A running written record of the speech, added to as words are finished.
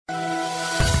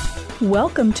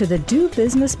Welcome to the Do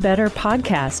Business Better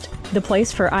podcast, the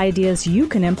place for ideas you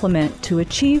can implement to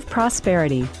achieve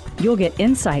prosperity. You'll get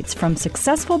insights from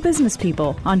successful business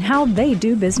people on how they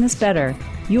do business better.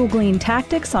 You'll glean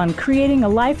tactics on creating a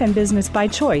life and business by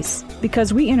choice,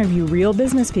 because we interview real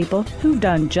business people who've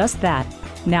done just that.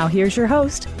 Now here's your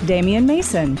host, Damian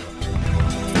Mason.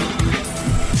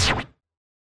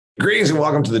 Greetings and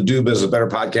welcome to the Do Business Better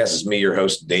podcast. It's me, your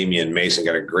host, Damian Mason.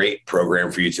 Got a great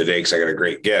program for you today because I got a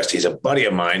great guest. He's a buddy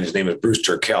of mine. His name is Bruce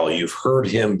Turkel. You've heard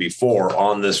him before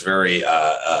on this very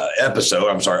on this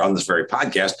very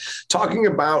podcast, talking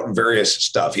about various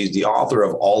stuff. He's the author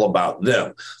of All About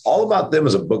Them. All About Them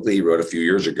is a book that he wrote a few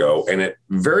years ago, and it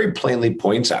very plainly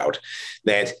points out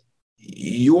that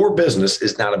your business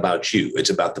is not about you. It's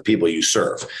about the people you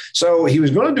serve. So he was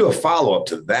going to do a follow-up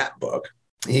to that book.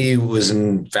 He was,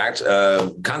 in fact,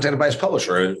 contacted by his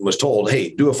publisher and was told,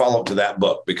 hey, do a follow-up to that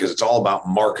book because it's all about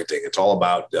marketing. It's all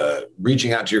about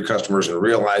reaching out to your customers and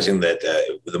realizing that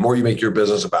the more you make your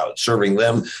business about serving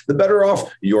them, the better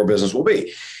off your business will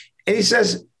be. And he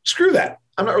says, screw that.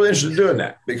 I'm not really interested in doing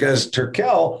that because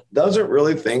Turkel doesn't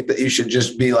really think that you should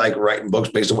just be like writing books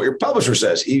based on what your publisher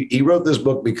says. He wrote this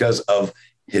book because of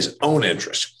his own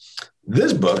interest.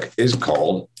 This book is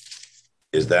called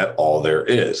Is That All There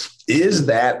Is? Is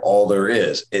That All There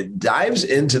Is? It dives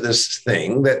into this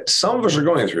thing that some of us are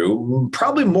going through.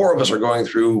 Probably more of us are going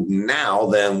through now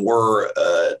than were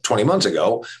 20 months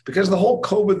ago because the whole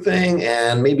COVID thing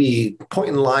and maybe point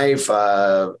in life,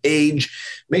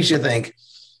 age makes you think,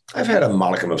 I've had a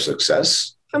modicum of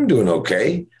success. I'm doing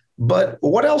okay. But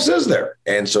what else is there?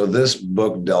 And so this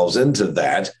book delves into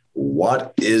that.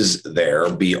 What is there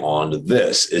beyond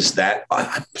this? Is that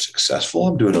I'm successful?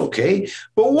 I'm doing okay.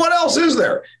 But what else is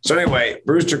there? So anyway,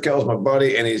 Bruce Turkel is my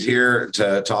buddy, and he's here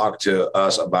to talk to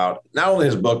us about not only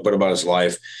his book, but about his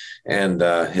life and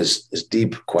his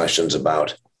deep questions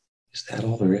about, is that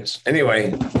all there is?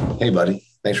 Anyway, hey, buddy.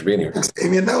 Thanks for being here. Thanks,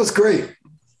 Damian. That was great.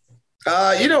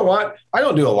 You know what? I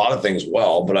don't do a lot of things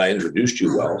well, but I introduced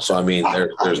you well. So, I mean,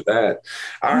 there's that.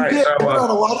 All right. So, I've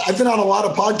been on a lot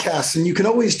of podcasts, and you can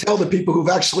always tell the people who've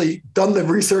actually done the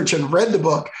research and read the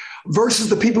book versus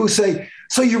the people who say,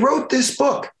 so you wrote this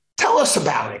book. Tell us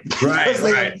about it.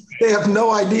 Right. They have no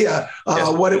idea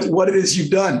what it is you've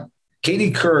done.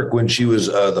 Katie Couric, when she was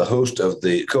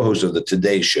the co-host of the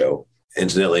Today Show,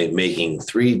 incidentally making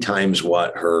 3 times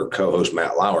what her co-host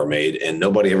Matt Lauer made. And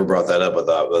nobody ever brought that up with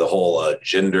the whole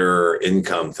gender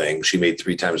income thing. She made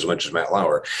 3 times as much as Matt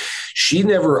Lauer. She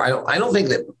never, I don't think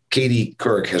that Katie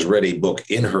Couric has read a book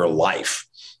in her life.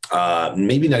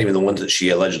 Maybe not even the ones that she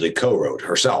allegedly co-wrote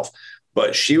herself,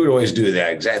 but she would always do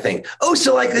that exact thing. Oh,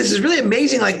 so like, this is really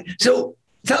amazing. Like, so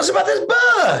tell us about this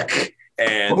book.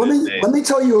 And let me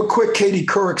tell you a quick Katie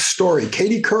Couric story.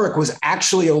 Katie Couric was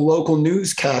actually a local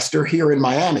newscaster here in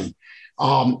Miami,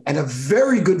 and a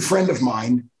very good friend of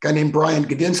mine, a guy named Brian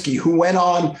Gudinski, who went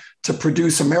on to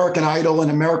produce American Idol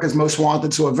and America's Most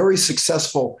Wanted. So a very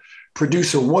successful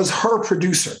producer, was her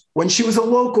producer when she was a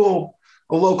local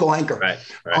anchor. Right.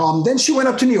 Then she went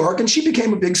up to New York and she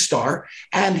became a big star,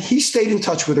 and he stayed in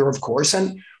touch with her, of course.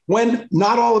 And when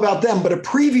Not All About Them, but a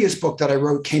previous book that I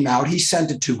wrote came out, he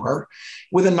sent it to her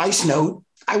with a nice note.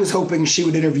 I was hoping she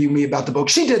would interview me about the book.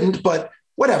 She didn't, but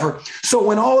whatever. So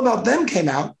when All About Them came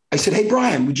out, I said, hey,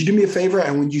 Brian, would you do me a favor?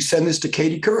 And would you send this to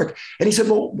Katie Couric? And he said,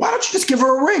 well, why don't you just give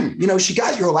her a ring? You know, she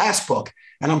got your last book.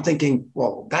 And I'm thinking,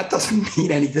 well, that doesn't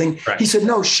mean anything. Right. He said,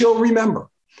 no, she'll remember.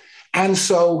 And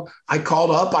so I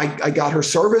called up, I got her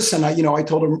service, and I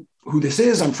told her who this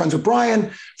is. I'm friends with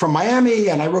Brian from Miami,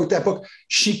 and I wrote that book.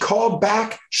 She called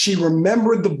back. She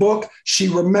remembered the book. She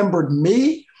remembered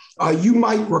me. You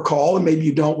might recall, and maybe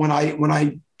you don't, when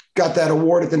I got that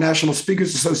award at the National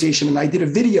Speakers Association, and I did a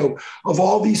video of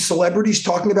all these celebrities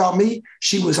talking about me.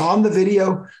 She was on the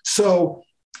video. So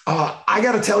I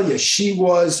got to tell you, she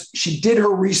did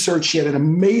her research. She had an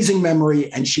amazing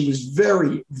memory, and she was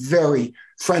very, very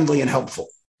friendly and helpful.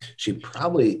 She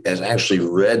probably has actually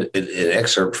read an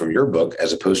excerpt from your book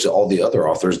as opposed to all the other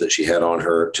authors that she had on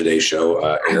her Today Show.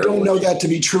 I don't know that to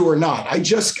be true or not. I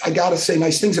got to say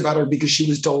nice things about her because she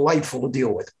was delightful to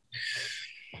deal with.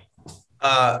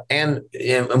 And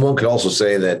one could also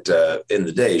say that in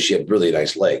the day she had really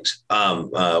nice legs,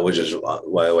 which is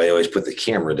why I always put the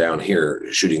camera down here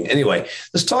shooting. Anyway,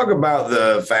 let's talk about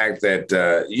the fact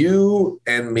that you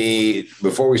and me,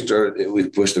 before we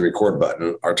push the record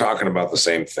button, are talking about the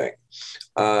same thing.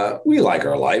 We like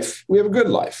our life. We have a good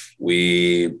life.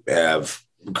 We have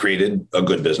created a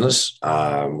good business.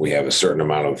 We have a certain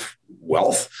amount of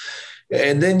wealth.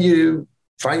 And then you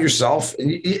find yourself,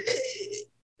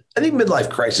 I think midlife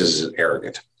crisis is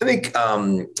arrogant. I think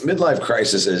midlife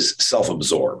crisis is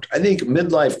self-absorbed. I think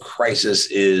midlife crisis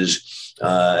is,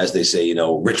 as they say,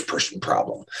 rich person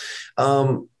problem.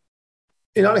 I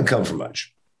didn't come from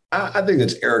much. I think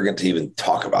it's arrogant to even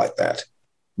talk about that.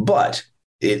 But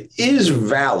it is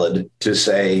valid to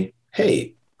say,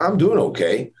 hey, I'm doing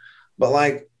okay. But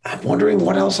I'm wondering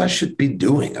what else I should be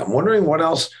doing. I'm wondering what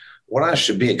I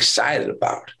should be excited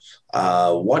about.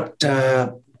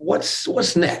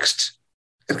 What's next?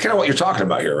 It's kind of what you're talking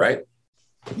about here, right?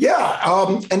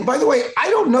 Yeah. And by the way, I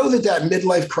don't know that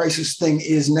midlife crisis thing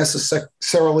is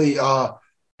necessarily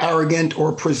arrogant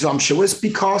or presumptuous,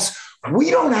 because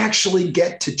we don't actually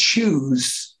get to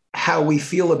choose how we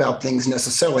feel about things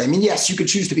necessarily. I mean, yes, you could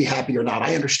choose to be happy or not.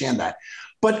 I understand that.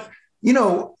 But,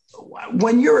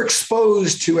 when you're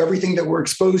exposed to everything that we're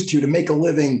exposed to make a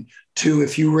living, to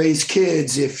if you raise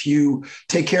kids, if you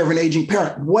take care of an aging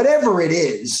parent, whatever it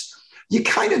is, you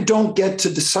kind of don't get to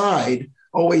decide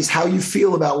always how you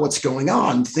feel about what's going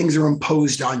on. Things are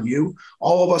imposed on you.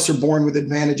 All of us are born with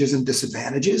advantages and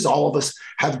disadvantages. All of us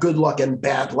have good luck and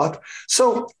bad luck.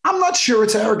 So I'm not sure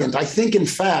it's arrogant. I think, in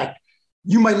fact,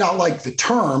 you might not like the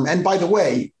term. And by the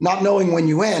way, not knowing when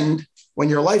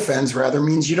your life ends,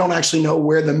 means you don't actually know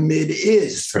where the mid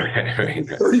is. Right.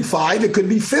 35, it could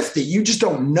be 50. You just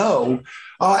don't know.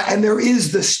 And there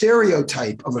is the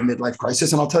stereotype of a midlife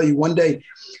crisis. And I'll tell you, one day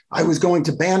I was going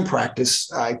to band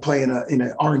practice. I play in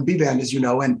an R&B band, as you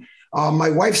know. And my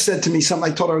wife said to me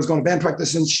something. I told her I was going to band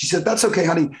practice. And she said, "That's okay,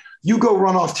 honey. You go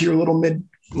run off to your little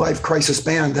midlife crisis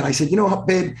band." And I said,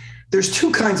 "Babe, there's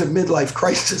two kinds of midlife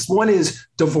crisis. One is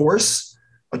divorce,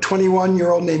 a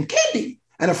 21-year-old named Candy,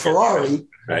 and a Ferrari.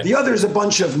 Right. The other is a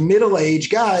bunch of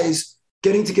middle-aged guys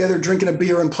getting together, drinking a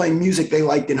beer and playing music they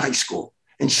liked in high school."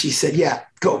 And she said, "Yeah,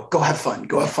 go have fun.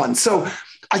 Go have fun." So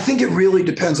I think it really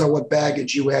depends on what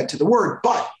baggage you add to the word.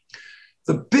 But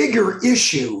the bigger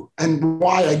issue, and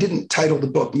why I didn't title the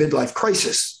book Midlife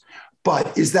Crisis,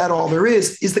 but is that all there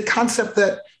is the concept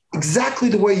that exactly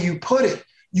the way you put it,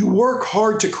 you work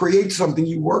hard to create something,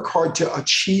 you work hard to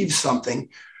achieve something,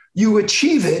 you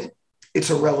achieve it. It's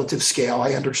a relative scale.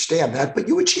 I understand that, but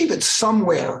you achieve it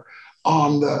somewhere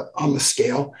on the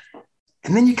scale.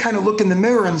 And then you kind of look in the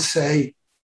mirror and say,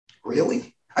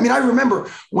 really? I mean, I remember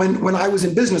when I was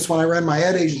in business, when I ran my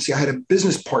ad agency, I had a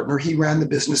business partner. He ran the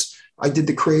business. I did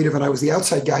the creative and I was the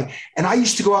outside guy. And I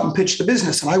used to go out and pitch the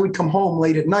business. And I would come home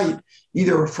late at night,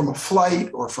 either from a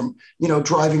flight or from,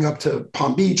 driving up to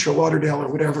Palm Beach or Lauderdale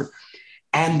or whatever.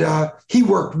 And he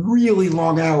worked really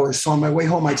long hours. So on my way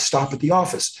home, I'd stop at the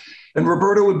office. And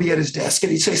Roberto would be at his desk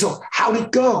and he'd say, "So how'd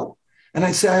it go?" And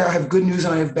I'd say, "I have good news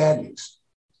and I have bad news."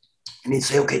 And he'd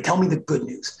say, "Okay, tell me the good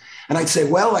news." And I'd say,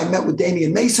 "Well, I met with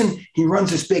Damian Mason. He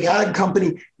runs this big ad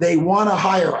company. They want to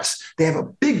hire us. They have a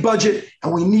big budget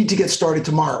and we need to get started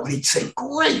tomorrow." And he'd say,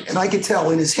 "Great." And I could tell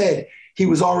in his head, he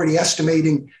was already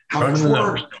estimating how much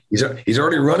work. He's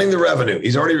already running the revenue.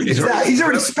 He's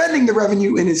already spending the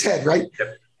revenue in his head, right?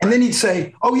 Yep. And then he'd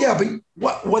say, "Oh, yeah,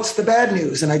 but what's the bad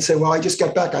news?" And I'd say, "Well, I just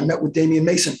got back. I met with Damian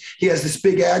Mason. He has this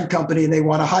big ad company and they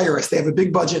want to hire us. They have a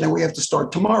big budget and we have to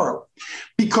start tomorrow."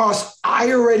 Because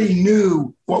I already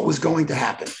knew what was going to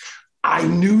happen. I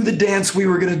knew the dance we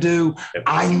were going to do. Yep.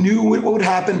 I knew what would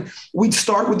happen. We'd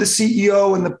start with the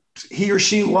CEO and he or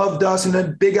she loved us and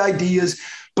had big ideas.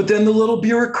 But then the little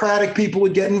bureaucratic people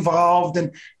would get involved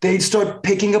and they'd start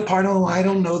picking apart. "Oh, I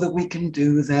don't know that we can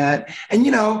do that." And,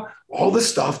 all the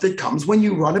stuff that comes when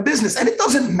you run a business. And it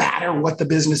doesn't matter what the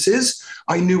business is.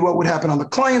 I knew what would happen on the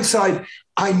client side.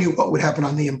 I knew what would happen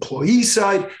on the employee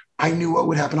side. I knew what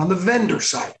would happen on the vendor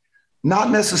side. Not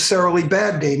necessarily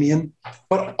bad, Damian,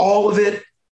 but all of it,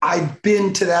 I've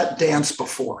been to that dance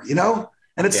before,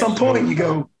 And at some point you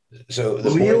go, "So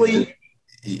really?"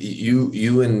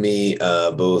 You and me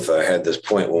both had this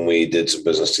point when we did some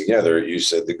business together. You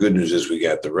said the good news is we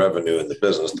got the revenue and the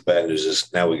business. The bad news is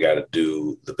now we got to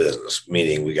do the business,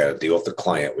 meaning we got to deal with the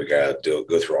client. We got to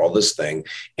go through all this thing.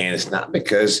 And it's not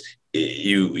because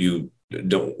you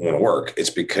don't want to work. It's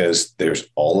because there's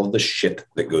all of the shit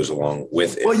that goes along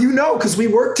with it. Well, because we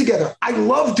work together. I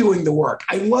love doing the work.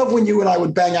 I love when you and I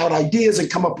would bang out ideas and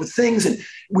come up with things and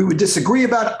we would disagree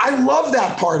about it. I love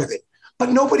that part of it. But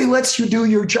nobody lets you do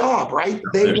your job, right?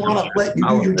 They want to let you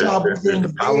do your job within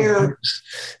there.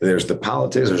 There's the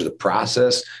politics, there's the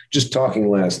process. Just talking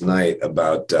last night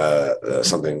about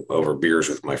something over beers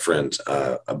with my friends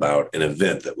about an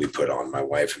event that we put on, my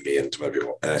wife and me and some other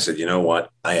people. And I said, "You know what?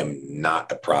 I am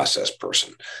not a process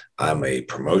person. I'm a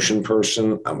promotion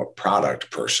person. I'm a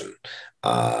product person.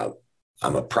 I'm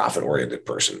a profit-oriented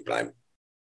person, but I'm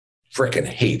freaking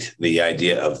hate the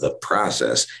idea of the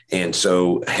process. And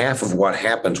so half of what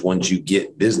happens once you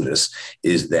get business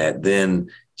is that then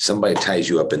somebody ties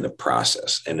you up in the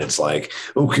process. And it's like,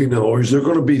 okay, now is there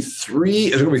going to be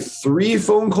three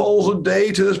phone calls a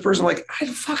day to this person? Like,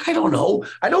 I don't know.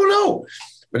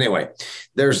 But anyway,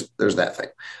 there's that thing.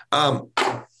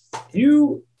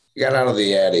 You got out of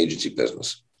the ad agency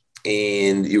business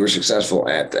and you were successful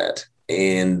at that.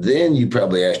 And then you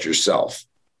probably asked yourself,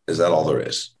 is that all there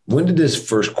is? When did this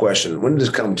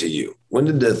come to you? When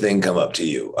did the thing come up to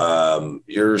you?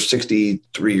 You're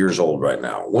 63 years old right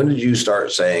now. When did you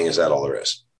start saying, is that all there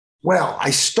is? Well, I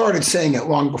started saying it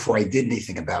long before I did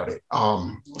anything about it.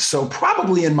 So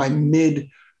probably in my mid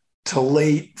to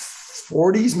late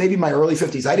 40s, maybe my early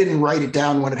 50s. I didn't write it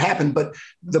down when it happened, but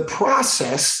the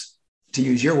process, to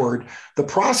use your word, the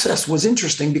process was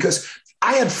interesting because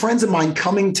I had friends of mine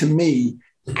coming to me,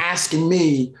 asking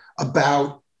me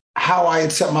about how I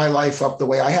had set my life up the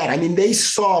way I had. I mean, they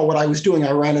saw what I was doing.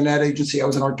 I ran an ad agency. I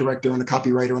was an art director and a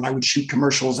copywriter, and I would shoot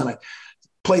commercials and I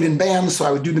played in bands. So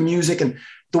I would do the music. And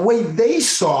the way they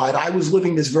saw it, I was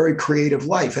living this very creative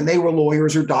life. And they were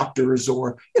lawyers or doctors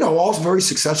or, all very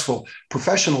successful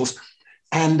professionals.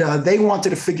 And they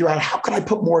wanted to figure out how can I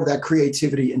put more of that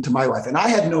creativity into my life? And I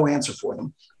had no answer for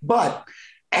them. But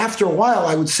after a while,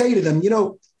 I would say to them,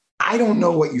 I don't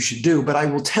know what you should do, but I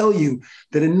will tell you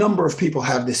that a number of people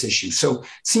have this issue. So it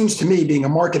seems to me, being a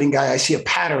marketing guy, I see a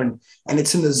pattern and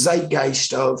it's in the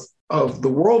zeitgeist of the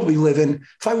world we live in.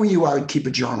 If I were you, I would keep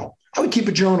a journal. I would keep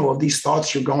a journal of these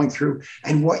thoughts you're going through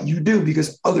and what you do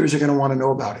because others are going to want to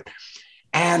know about it.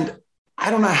 And I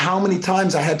don't know how many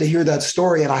times I had to hear that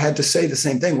story and I had to say the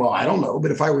same thing. Well, I don't know, but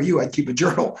if I were you, I'd keep a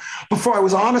journal before I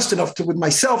was honest enough with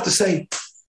myself to say,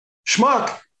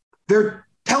 schmuck, they're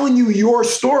telling you your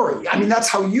story. I mean, that's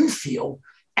how you feel.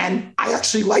 And I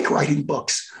actually like writing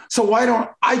books. So why don't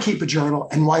I keep a journal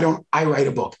and why don't I write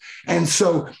a book? And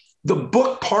so the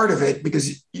book part of it,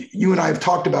 because you and I have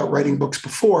talked about writing books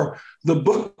before, the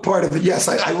book part of it, yes,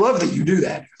 I love that you do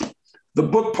that. The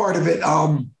book part of it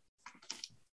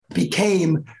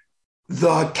became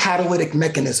the catalytic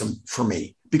mechanism for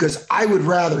me because I would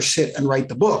rather sit and write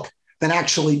the book than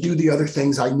actually do the other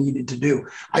things I needed to do.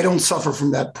 I don't suffer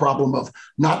from that problem of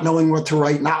not knowing what to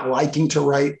write, not liking to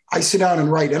write. I sit down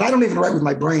and write, and I don't even write with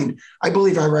my brain. I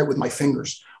believe I write with my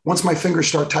fingers. Once my fingers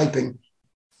start typing,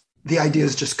 the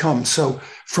ideas just come. So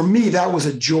for me, that was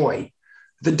a joy.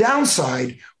 The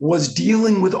downside was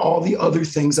dealing with all the other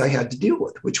things I had to deal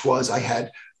with, which was I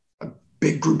had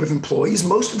big group of employees,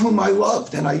 most of whom I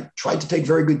loved and I tried to take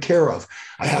very good care of.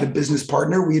 I had a business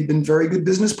partner. We had been very good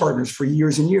business partners for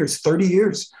years and years, 30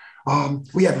 years.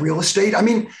 We had real estate. I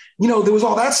mean, there was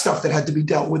all that stuff that had to be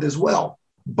dealt with as well.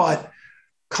 But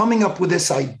coming up with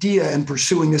this idea and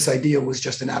pursuing this idea was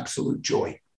just an absolute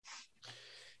joy.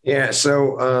 Yeah.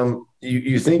 So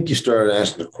you think you started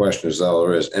asking the question, is that all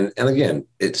there is? And again,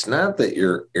 it's not that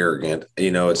you're arrogant.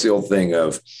 It's the old thing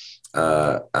of,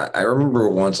 I remember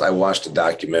once I watched a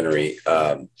documentary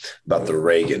about the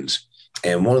Reagans,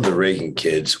 and one of the Reagan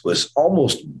kids was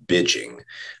almost bitching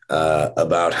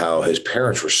about how his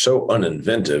parents were so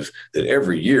uninventive that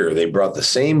every year they brought the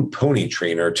same pony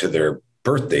trainer to their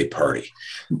birthday party.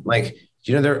 Like,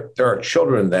 there are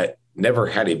children that never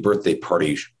had a birthday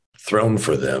party thrown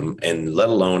for them, and let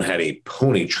alone had a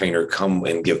pony trainer come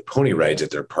and give pony rides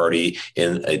at their party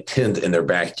in a tent in their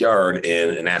backyard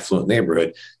in an affluent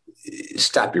neighborhood.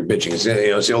 Stop your bitching. It's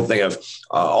the old thing of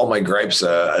all my gripes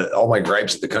at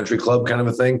the country club kind of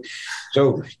a thing.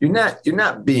 So you're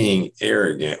not being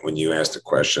arrogant when you ask the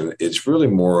question. It's really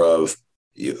more of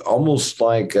almost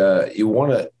like you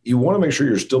want to make sure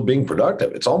you're still being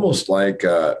productive. It's almost like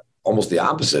almost the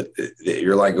opposite.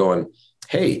 You're like going,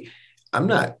 hey, I'm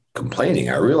not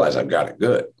complaining. I realize I've got it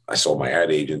good. I sold my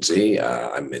ad agency.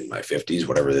 I'm in my 50s,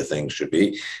 whatever the thing should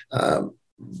be.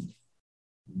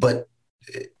 But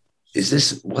is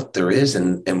this what there is?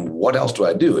 And what else do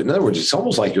I do? In other words, it's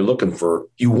almost like you're looking for,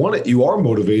 you are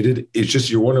motivated. It's just,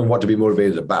 you're wondering what to be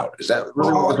motivated about. Is that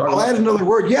really what we're talking about? I'll add another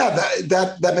word. Yeah,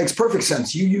 that makes perfect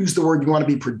sense. You use the word, you want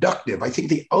to be productive. I think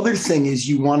the other thing is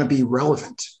you want to be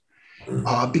relevant.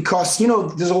 Because,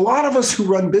 there's a lot of us who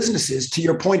run businesses, to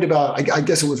your point about, I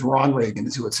guess it was Ron Reagan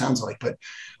is who it sounds like, but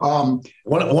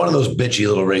one of those bitchy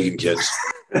little Reagan kids.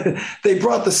 They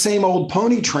brought the same old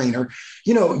pony trainer.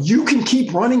 You can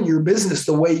keep running your business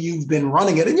the way you've been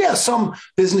running it. And yeah, some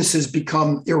businesses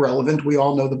become irrelevant. We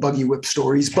all know the buggy whip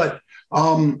stories, but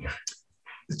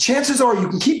the chances are you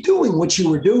can keep doing what you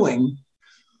were doing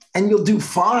and you'll do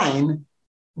fine.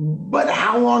 But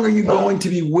how long are you going to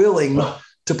be willing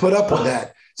to put up with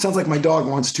that? Sounds like my dog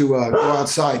wants to go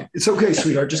outside. It's okay,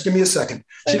 sweetheart. Just give me a second.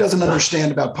 She doesn't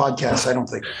understand about podcasts, I don't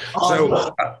think.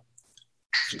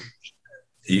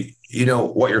 You know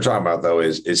what you're talking about though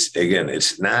is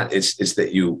it's not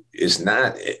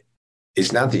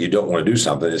that you don't want to do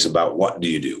something. It's about what do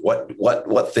you do?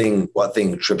 What thing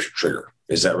trips your trigger?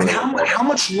 Is that really? And how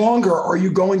much longer are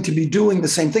you going to be doing the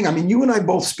same thing? I mean, you and I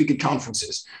both speak at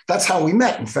conferences. That's how we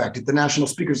met, in fact, at the National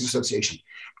Speakers Association.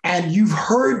 And you've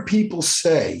heard people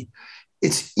say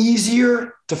it's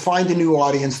easier to find a new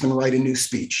audience than write a new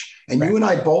speech. And You and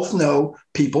I both know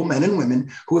people, men and women,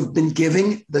 who have been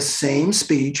giving the same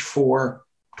speech for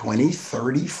 20,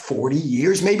 30, 40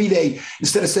 years. Maybe they,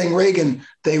 instead of saying Reagan,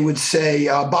 they would say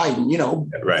Biden,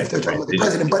 if they're talking about the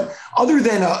president. But other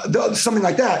than something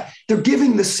like that, they're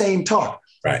giving the same talk.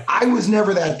 Right. I was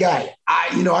never that guy.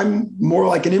 I'm more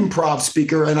like an improv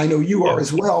speaker, and I know you are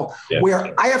as well,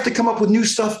 where I have to come up with new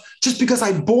stuff just because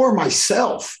I bore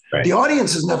myself. Right. The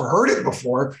audience has never heard it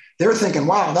before. They're thinking,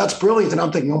 wow, that's brilliant. And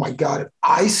I'm thinking, oh my God, if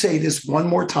I say this one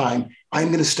more time, I'm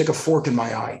going to stick a fork in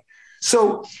my eye.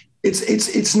 So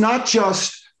it's not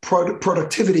just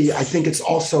productivity. I think it's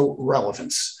also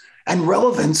relevance. And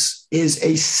relevance is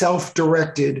a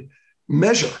self-directed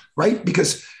measure, right?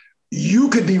 Because you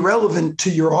could be relevant to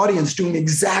your audience doing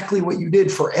exactly what you did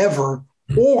forever,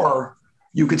 or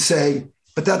you could say,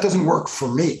 but that doesn't work for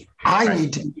me. I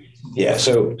need to. Yeah.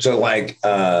 So like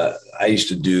I used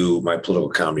to do my political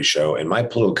comedy show, and my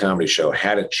political comedy show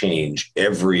had to change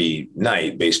every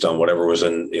night based on whatever was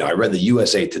in, I read the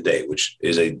USA Today, which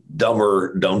is a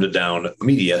dumbed down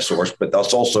media source, but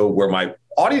that's also where my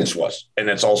audience was. And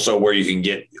that's also where you can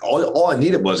get, all I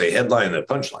needed was a headline and a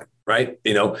punchline, right?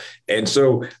 And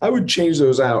so I would change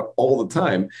those out all the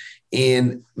time.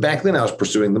 And back then I was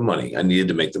pursuing the money. I needed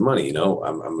to make the money.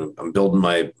 I'm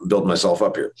building myself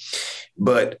up here.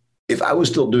 But if I was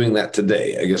still doing that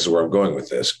today, I guess is where I'm going with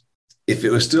this. If it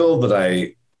was still that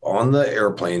I, on the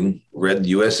airplane, read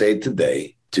USA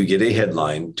Today to get a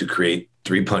headline to create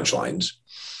 3 punchlines,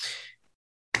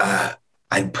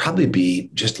 I'd probably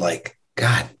be just like,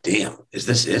 God damn, is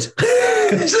this it?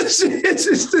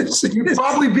 You'd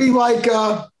probably be like,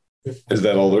 is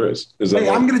that all there is? Hey,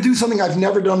 I'm going to do something I've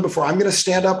never done before. I'm going to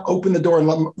stand up, open the door,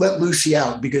 and let Lucy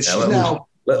out because she's now.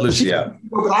 Let Lucy out.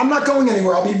 I'm not going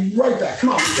anywhere. I'll be right back. Come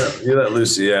on. You let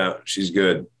Lucy out. She's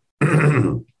good.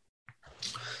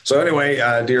 So anyway,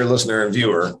 dear listener and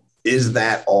viewer, is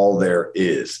that all there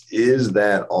is? Is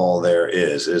that all there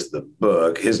is? Is the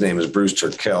book. His name is Bruce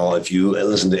Turkel. If you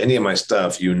listen to any of my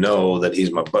stuff, you know that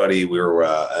he's my buddy. We were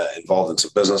involved in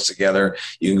some business together.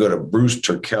 You can go to Bruce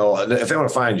Turkel. If they want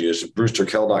to find you, it's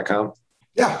bruceturkel.com.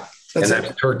 Yeah. That's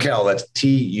Turkel. That's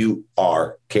Turkel.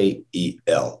 Turkel,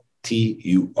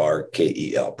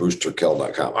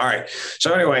 bruceturkel.com. All right.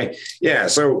 So anyway, yeah.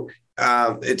 So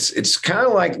it's kind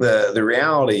of like the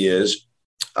reality is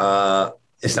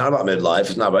it's not about midlife.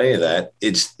 It's not about any of that.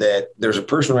 It's that there's a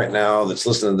person right now that's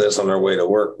listening to this on their way to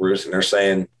work, Bruce, and they're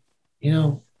saying,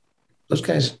 those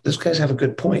guys have a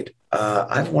good point.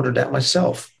 I've wondered that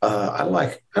myself. I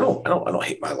don't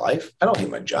hate my life. I don't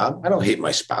hate my job. I don't hate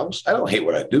my spouse. I don't hate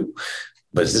what I do.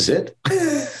 But is this it?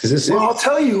 Well, I'll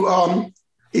tell you,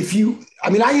 I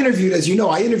interviewed, as you know,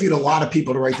 I interviewed a lot of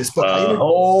people to write this book. A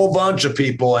whole bunch of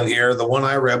people in here. The one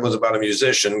I read was about a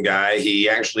musician guy. He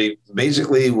actually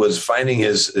basically was finding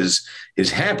his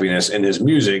happiness in his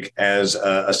music as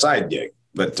a side gig.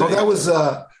 But that was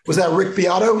that Rick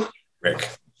Beato? Rick.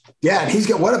 Yeah, and he's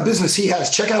got, what a business he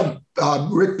has. Check out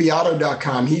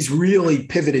rickbeato.com. He's really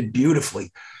pivoted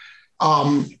beautifully.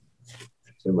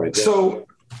 So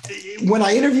when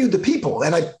I interviewed the people,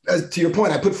 and to your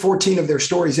point, I put 14 of their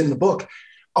stories in the book.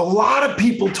 A lot of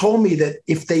people told me that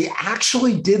if they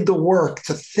actually did the work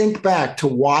to think back to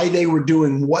why they were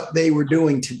doing what they were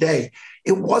doing today,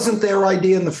 it wasn't their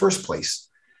idea in the first place.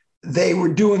 They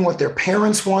were doing what their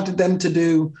parents wanted them to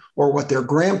do, or what their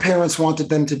grandparents wanted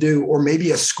them to do, or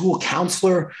maybe a school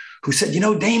counselor who said,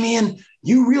 Damien,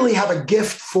 you really have a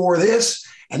gift for this.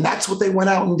 And that's what they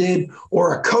went out and did.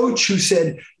 Or a coach who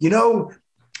said,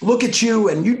 look at you,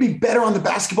 and you'd be better on the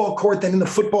basketball court than in the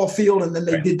football field. And then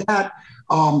they did that.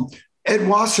 Ed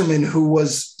Wasserman, who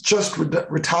was just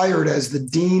retired as the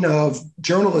dean of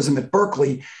journalism at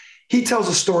Berkeley, he tells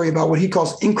a story about what he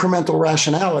calls incremental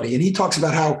rationality. And he talks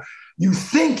about how you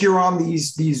think you're on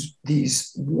these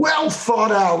well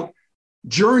thought out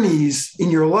journeys in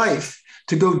your life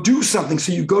to go do something.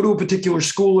 So you go to a particular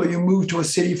school or you move to a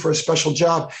city for a special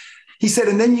job. He said,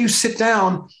 and then you sit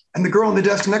down and the girl on the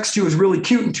desk next to you is really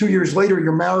cute. And 2 years later,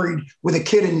 you're married with a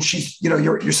kid and she's,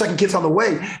 your second kid's on the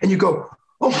way. And you go,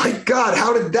 oh my God,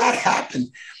 how did that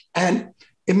happen? And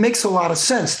it makes a lot of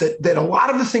sense that a lot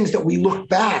of the things that we look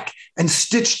back and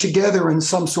stitch together in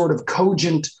some sort of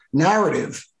cogent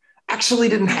narrative actually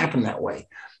didn't happen that way.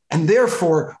 And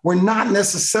therefore, we're not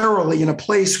necessarily in a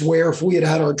place where if we had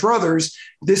had our druthers,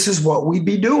 this is what we'd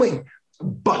be doing.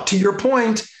 But to your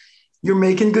point, you're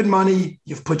making good money,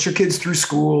 you've put your kids through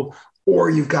school, or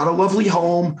you've got a lovely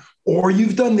home, or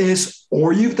you've done this,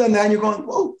 or you've done that. And you're going,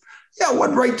 well, yeah,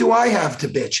 what right do I have to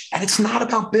bitch? And it's not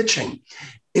about bitching.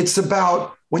 It's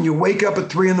about when you wake up at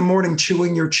 3 a.m.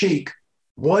 chewing your cheek,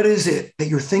 what is it that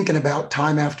you're thinking about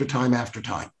time after time after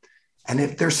time? And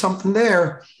if there's something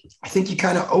there, I think you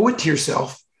kind of owe it to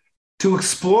yourself to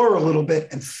explore a little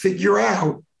bit and figure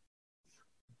out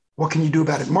what can you do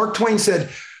about it. Mark Twain said,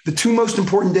 the 2 most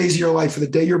important days of your life are the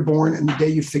day you're born and the day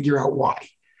you figure out why.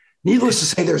 Needless to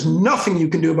say, there's nothing you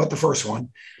can do about the first one.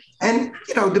 And,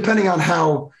 depending on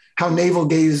how navel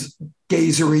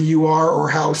gazery you are or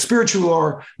how spiritual you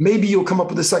are, maybe you'll come up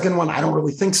with a second one. I don't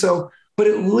really think so, but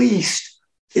at least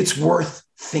it's worth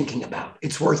thinking about.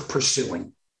 It's worth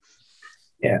pursuing.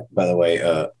 Yeah. By the way,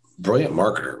 brilliant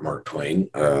marketer, Mark Twain.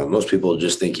 Most people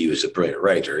just think he was a brilliant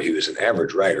writer. He was an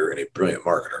average writer and a brilliant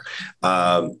marketer.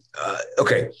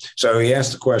 Okay. So he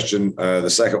asked the question, the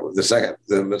second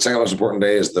most important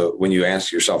day is when you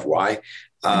ask yourself why.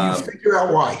 You figure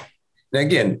out why. Now,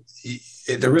 again,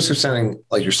 the risk of sounding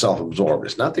like you're self-absorbed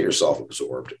is not that you're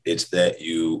self-absorbed. It's that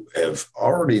you have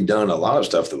already done a lot of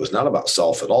stuff that was not about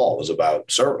self at all. It was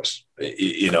about service.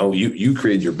 You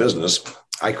created your business.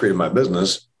 I created my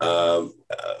business,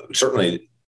 certainly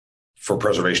for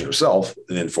preservation of self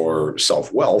and then for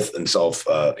self-wealth and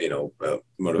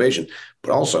motivation,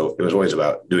 but also it was always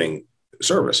about doing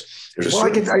service.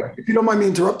 If you don't mind me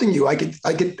interrupting you, I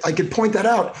could point that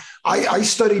out. I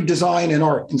studied design and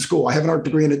art in school. I have an art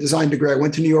degree and a design degree. I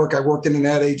went to New York. I worked in an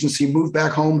ad agency, moved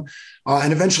back home,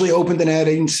 and eventually opened an ad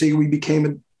agency. We became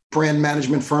a brand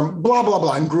management firm, blah, blah,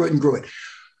 blah, and grew it.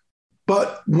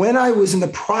 But when I was in the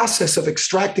process of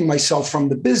extracting myself from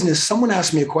the business, someone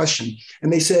asked me a question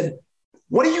and they said,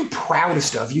 what are you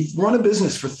proudest of? You've run a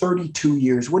business for 32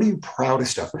 years. What are you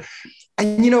proudest of?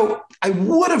 And, I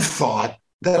would have thought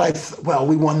that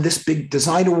we won this big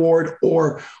design award,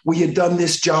 or we had done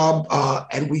this job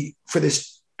for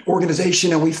this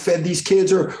organization and we fed these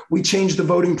kids, or we changed the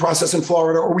voting process in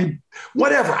Florida, or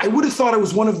whatever. I would have thought it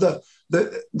was one of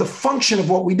the function of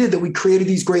what we did, that we created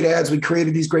these great ads, we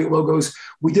created these great logos,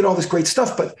 we did all this great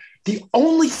stuff. But the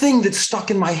only thing that stuck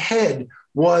in my head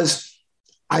was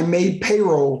I made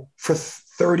payroll for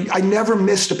 30. I never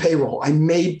missed a payroll. I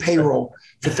made payroll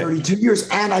for 32 years,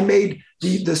 and I made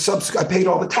I paid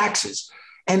all the taxes.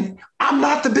 And I'm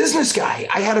not the business guy.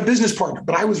 I had a business partner,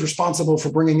 but I was responsible for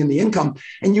bringing in the income.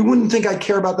 And you wouldn't think I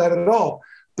care about that at all.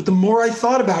 But the more I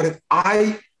thought about it,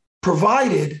 I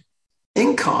provided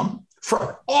income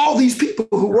for all these people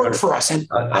who worked for us. And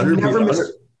I never missed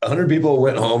it. 100 people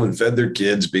went home and fed their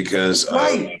kids because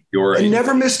I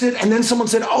never missed it. And then someone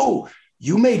said, oh,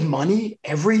 you made money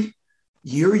every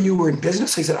year you were in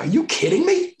business? I said, are you kidding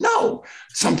me? No.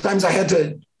 Sometimes I had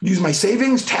to use my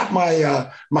savings, tap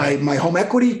my my home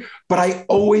equity, but I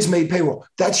always made payroll.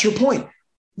 That's your point.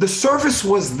 The service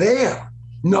was there.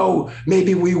 No,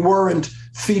 maybe we weren't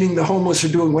feeding the homeless or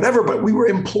doing whatever, but we were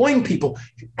employing people,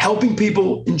 helping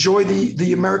people enjoy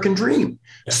the American dream.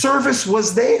 Yeah. Service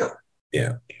was there.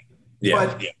 Yeah.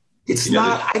 But it's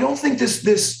not, I don't think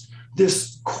this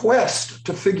quest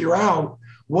to figure out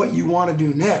what you want to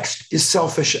do next is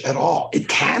selfish at all. It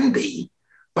can be,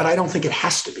 but I don't think it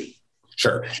has to be.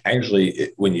 Sure.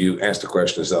 Actually, when you ask the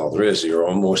question, is that all there is, you're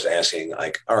almost asking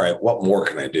like, all right, what more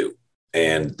can I do?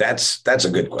 And that's a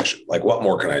good question. Like, what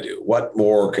more can I do? What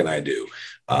more can I do?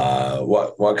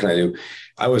 What can I do?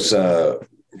 I was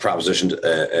propositioned,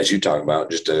 as you talked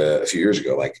about just a few years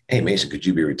ago, like, hey, Mason, could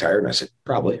you be retired? And I said,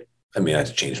 probably. I mean, I have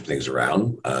to change some things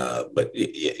around, but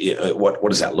what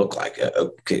does that look like?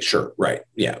 Okay, sure, right.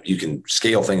 Yeah, you can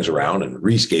scale things around and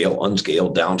rescale,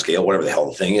 unscale, downscale, whatever the hell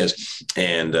the thing is,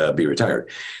 and be retired.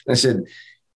 And I said,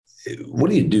 what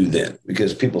do you do then?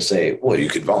 Because people say, well, you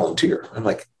could volunteer. I'm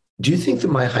like, do you think that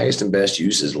my highest and best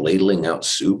use is ladling out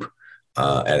soup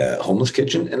at a homeless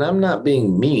kitchen? And I'm not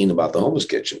being mean about the homeless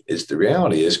kitchen. It's the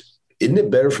reality is, isn't it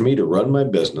better for me to run my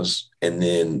business and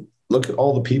then look at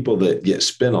all the people that get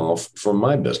spin-off from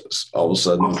my business? All of a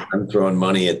sudden, I'm throwing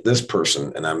money at this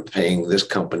person and I'm paying this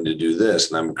company to do this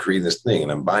and I'm creating this thing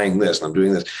and I'm buying this and I'm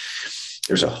doing this.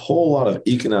 There's a whole lot of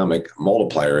economic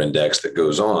multiplier index that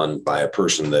goes on by a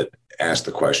person that asks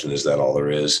the question, is that all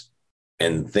there is?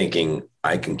 And thinking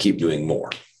I can keep doing more.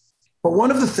 But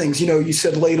one of the things, you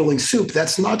said ladling soup,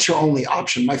 that's not your only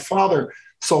option. My father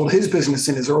sold his business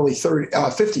in his early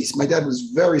 50s. My dad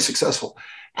was very successful.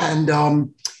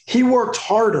 And he worked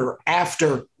harder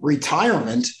after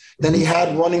retirement than he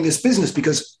had running this business,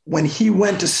 because when he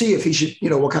went to see if he should,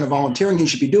 what kind of volunteering he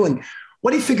should be doing,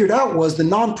 what he figured out was the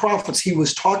nonprofits he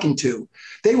was talking to,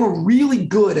 they were really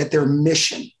good at their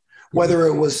mission, whether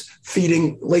it was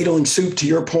ladling soup, to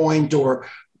your point, or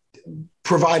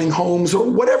providing homes or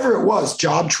whatever it was,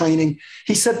 job training.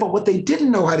 He said, but what they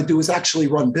didn't know how to do is actually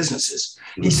run businesses.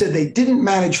 He said they didn't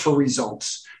manage for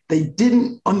results. They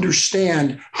didn't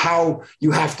understand how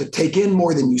you have to take in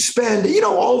more than you spend,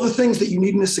 all the things that you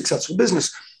need in a successful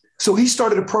business. So he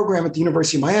started a program at the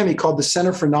University of Miami called the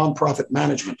Center for Nonprofit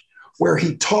Management, where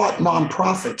he taught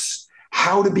nonprofits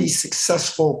how to be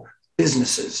successful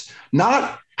businesses,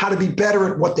 not how to be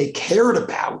better at what they cared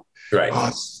about,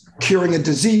 right? Curing a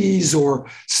disease or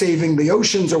saving the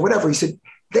oceans or whatever. He said,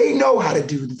 they know how to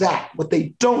do that. What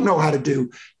they don't know how to do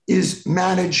is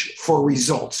manage for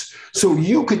results. So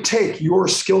you could take your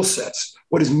skill sets,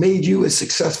 what has made you as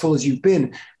successful as you've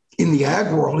been in the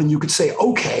ag world, and you could say,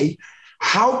 okay,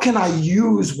 how can I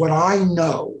use what I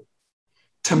know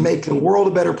to make the world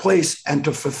a better place and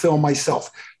to fulfill myself?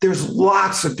 There's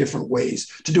lots of different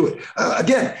ways to do it.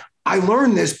 Again, I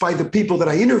learned this by the people that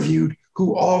I interviewed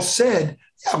who all said,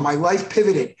 yeah, my life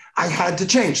pivoted. I had to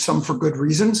change, some for good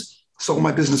reasons. Sold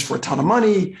my business for a ton of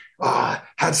money,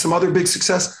 had some other big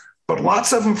success, but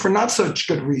lots of them for not such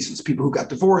good reasons. People who got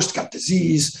divorced, got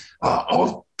disease,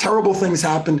 all terrible things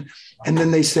happened. And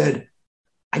then they said,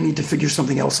 I need to figure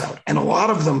something else out. And a lot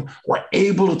of them were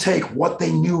able to take what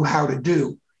they knew how to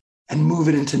do and move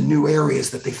it into new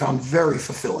areas that they found very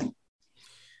fulfilling.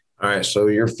 All right. So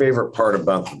your favorite part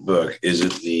about the book, is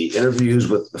it the interviews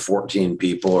with the 14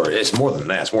 people, or it's more than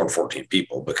that? It's more than 14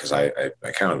 people, because I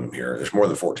counted them here. There's more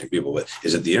than 14 people, but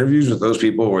is it the interviews with those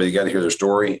people where you got to hear their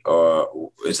story?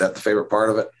 Is that the favorite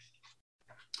part of it?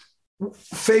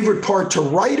 Favorite part to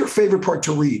write or favorite part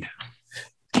to read?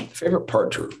 Favorite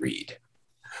part to read.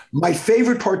 My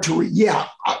favorite part to read. Yeah.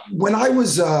 When I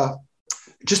was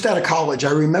just out of college, I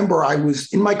remember I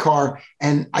was in my car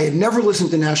and I had never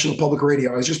listened to National Public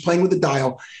Radio. I was just playing with the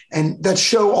dial, and that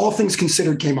show, All Things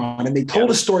Considered, came on, and they told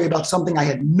a story about something I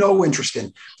had no interest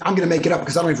in. I'm going to make it up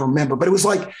because I don't even remember, but it was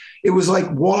like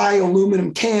why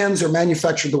aluminum cans are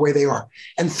manufactured the way they are.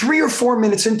 And 3 or 4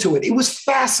 minutes into it, it was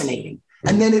fascinating.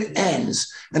 And then it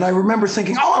ends. And I remember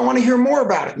thinking, I want to hear more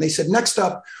about it. And they said, next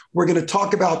up, we're going to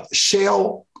talk about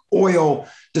shale oil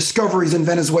discoveries in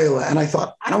Venezuela. And I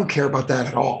thought, I don't care about that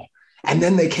at all. And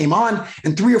then they came on,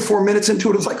 and 3 or 4 minutes into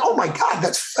it, it was like, oh my God,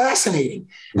 that's fascinating.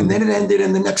 And then it ended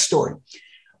in the next story.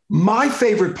 My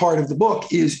favorite part of the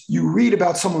book is you read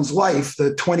about someone's life,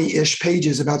 the 20-ish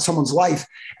pages about someone's life,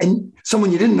 and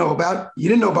someone you didn't know about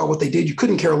what they did. You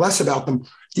couldn't care less about them.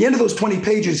 At the end of those 20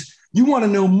 pages, you want to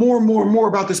know more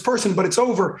about this person, but it's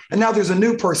over. And now there's a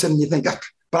new person, and you think,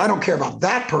 but I don't care about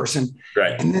that person.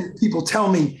 Right. And then people tell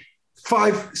me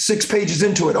 5-6 pages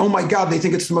into it, oh my God, they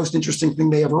think it's the most interesting thing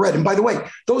they ever read. And by the way,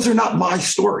 those are not my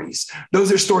stories.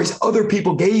 Those are stories other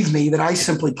people gave me that I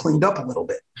simply cleaned up a little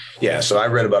bit. Yeah. So I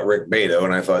read about Rick Beato,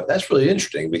 and I thought that's really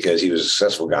interesting because he was a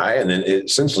successful guy. And then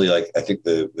essentially, I think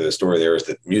the story there is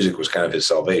that music was kind of his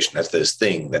salvation. That's his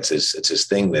thing. It's his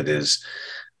thing that is,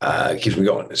 keeps him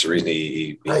going. It's the reason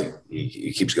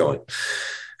he keeps going.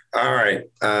 All right.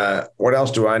 What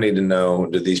else do I need to know?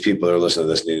 Do these people that are listening to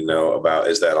this need to know about?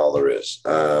 Is that all there is?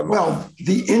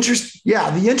 The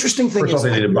interesting thing is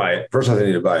they need to buy it. First off, they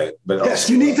need to buy it. But yes,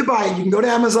 you need to buy it. You can go to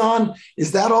Amazon.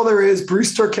 Is that all there is?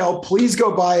 Bruce Turkel, please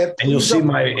go buy it. And you'll see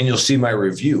my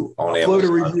review on Amazon.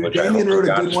 A review. Damien wrote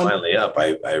a good one. Finally up.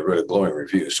 I wrote a glowing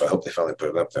review, so I hope they finally put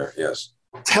it up there. Yes.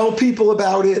 Tell people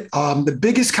about it. The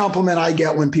biggest compliment I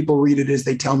get when people read it is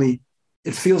they tell me,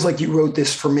 it feels like you wrote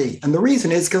this for me. And the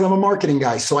reason is because I'm a marketing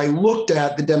guy. So I looked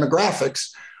at the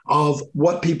demographics of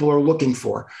what people are looking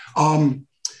for.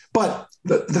 But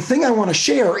the thing I want to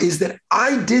share is that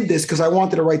I did this because I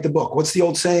wanted to write the book. What's the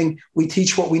old saying? We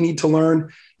teach what we need to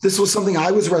learn. This was something I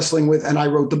was wrestling with, and I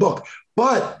wrote the book.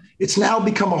 But it's now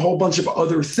become a whole bunch of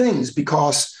other things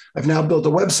because I've now built a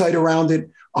website around it.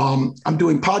 I'm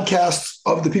doing podcasts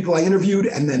of the people I interviewed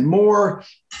and then more.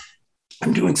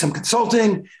 I'm doing some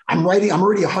consulting. I'm already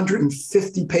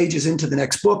 150 pages into the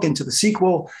next book, into the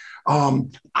sequel.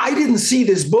 I didn't see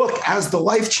this book as the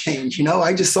life change.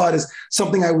 I just saw it as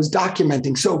something I was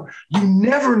documenting. So you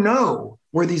never know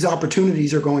where these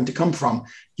opportunities are going to come from.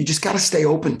 You just got to stay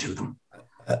open to them.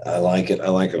 I like it. I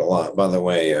like it a lot. By the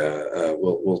way,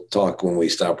 we'll talk when we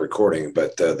stop recording.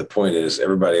 But the point is,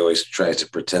 everybody always tries to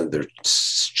pretend they're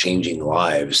changing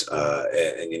lives.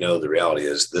 And the reality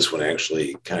is this one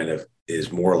actually kind of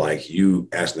is more like you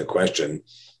asking the question,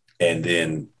 and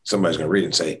then somebody's going to read it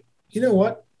and say, you know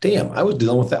what? Damn, I was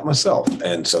dealing with that myself.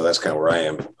 And so that's kind of where I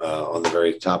am on the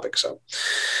very topic. So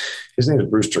his name is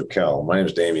Bruce Turkel. My name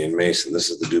is Damian Mason. This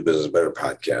is the Do Business Better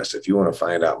podcast. If you want to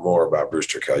find out more about Bruce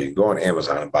Turkel, you can go on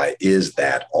Amazon and buy Is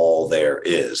That All There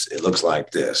Is? It looks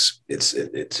like this.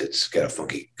 It's got a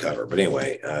funky cover. But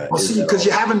anyway. Well, see, because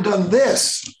you haven't done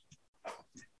this.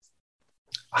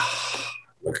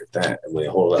 Look at that. And when you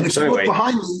hold it up. And if you look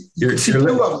behind me, you can see two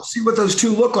of them. See what those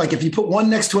two look like. If you put one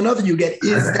next to another, you get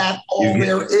Is That All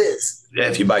There Is?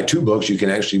 If you buy 2 books, you can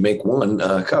actually make one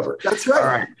cover. That's right. All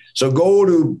right. So go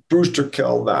to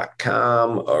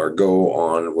bruceturkel.com or go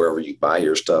on wherever you buy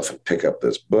your stuff and pick up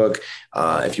this book.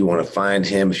 If you want to find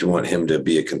him, if you want him to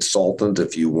be a consultant,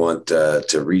 if you want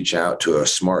to reach out to a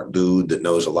smart dude that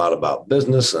knows a lot about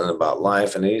business and about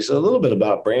life, and he's a little bit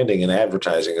about branding and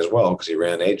advertising as well, because he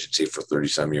ran an agency for 30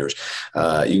 some years.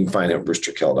 You can find him at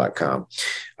bruceturkel.com.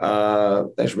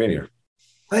 Thanks for being here.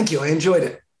 Thank you. I enjoyed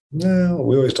it. No,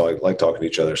 we always like talking to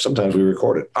each other. Sometimes we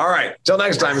record it. All right. Till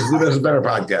next time, it's the Do Business Better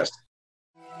podcast.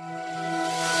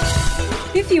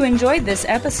 If you enjoyed this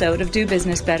episode of Do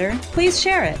Business Better, please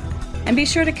share it. And be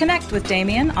sure to connect with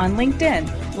Damian on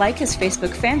LinkedIn, like his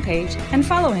Facebook fan page, and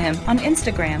follow him on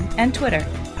Instagram and Twitter.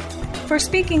 For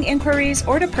speaking inquiries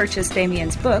or to purchase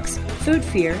Damian's books, Food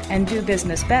Fear and Do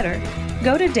Business Better,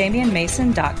 go to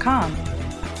DamianMason.com.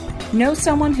 Know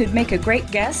someone who'd make a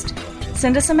great guest?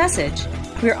 Send us a message.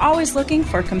 We're always looking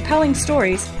for compelling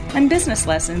stories and business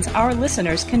lessons our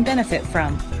listeners can benefit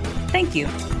from. Thank you.